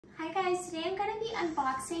Hi guys, today I'm going to be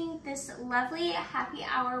unboxing this lovely happy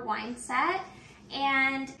hour wine set,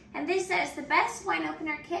 and this is the best wine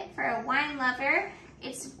opener kit for a wine lover.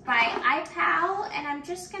 It's by iPal, and I'm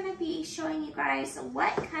just going to be showing you guys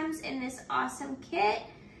what comes in this awesome kit.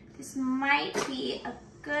 This might be a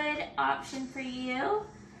good option for you.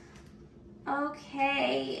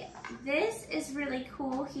 Okay, this is really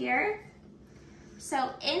cool here.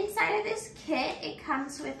 So inside of this kit, it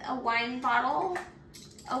comes with a wine bottle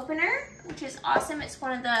opener, which is awesome. It's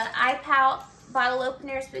one of the iPal bottle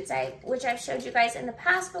openers, which I've showed you guys in the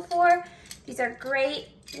past before. These are great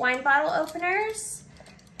wine bottle openers.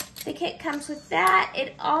 The kit comes with that.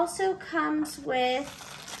 It also comes with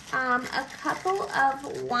a couple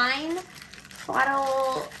of wine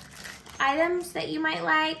bottle items that you might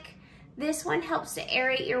like. This one helps to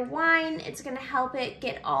aerate your wine. It's gonna help it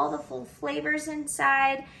get all the full flavors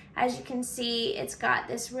inside. As you can see, it's got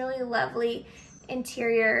this really lovely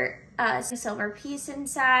interior silver piece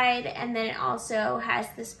inside, and then it also has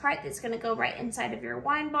this part that's gonna go right inside of your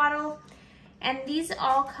wine bottle. And these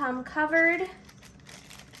all come covered.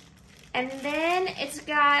 And then it's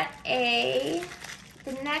got the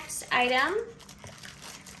next item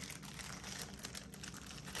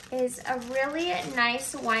is a really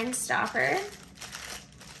nice wine stopper.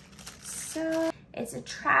 So it's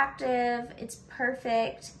attractive, it's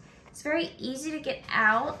perfect. It's very easy to get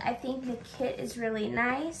out. I think the kit is really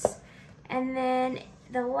nice. And then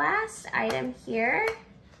the last item here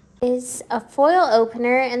is a foil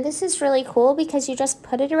opener, and this is really cool because you just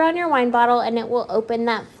put it around your wine bottle and it will open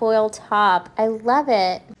that foil top. I love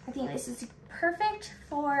it. I think this is perfect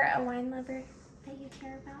for a wine lover that you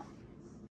care about.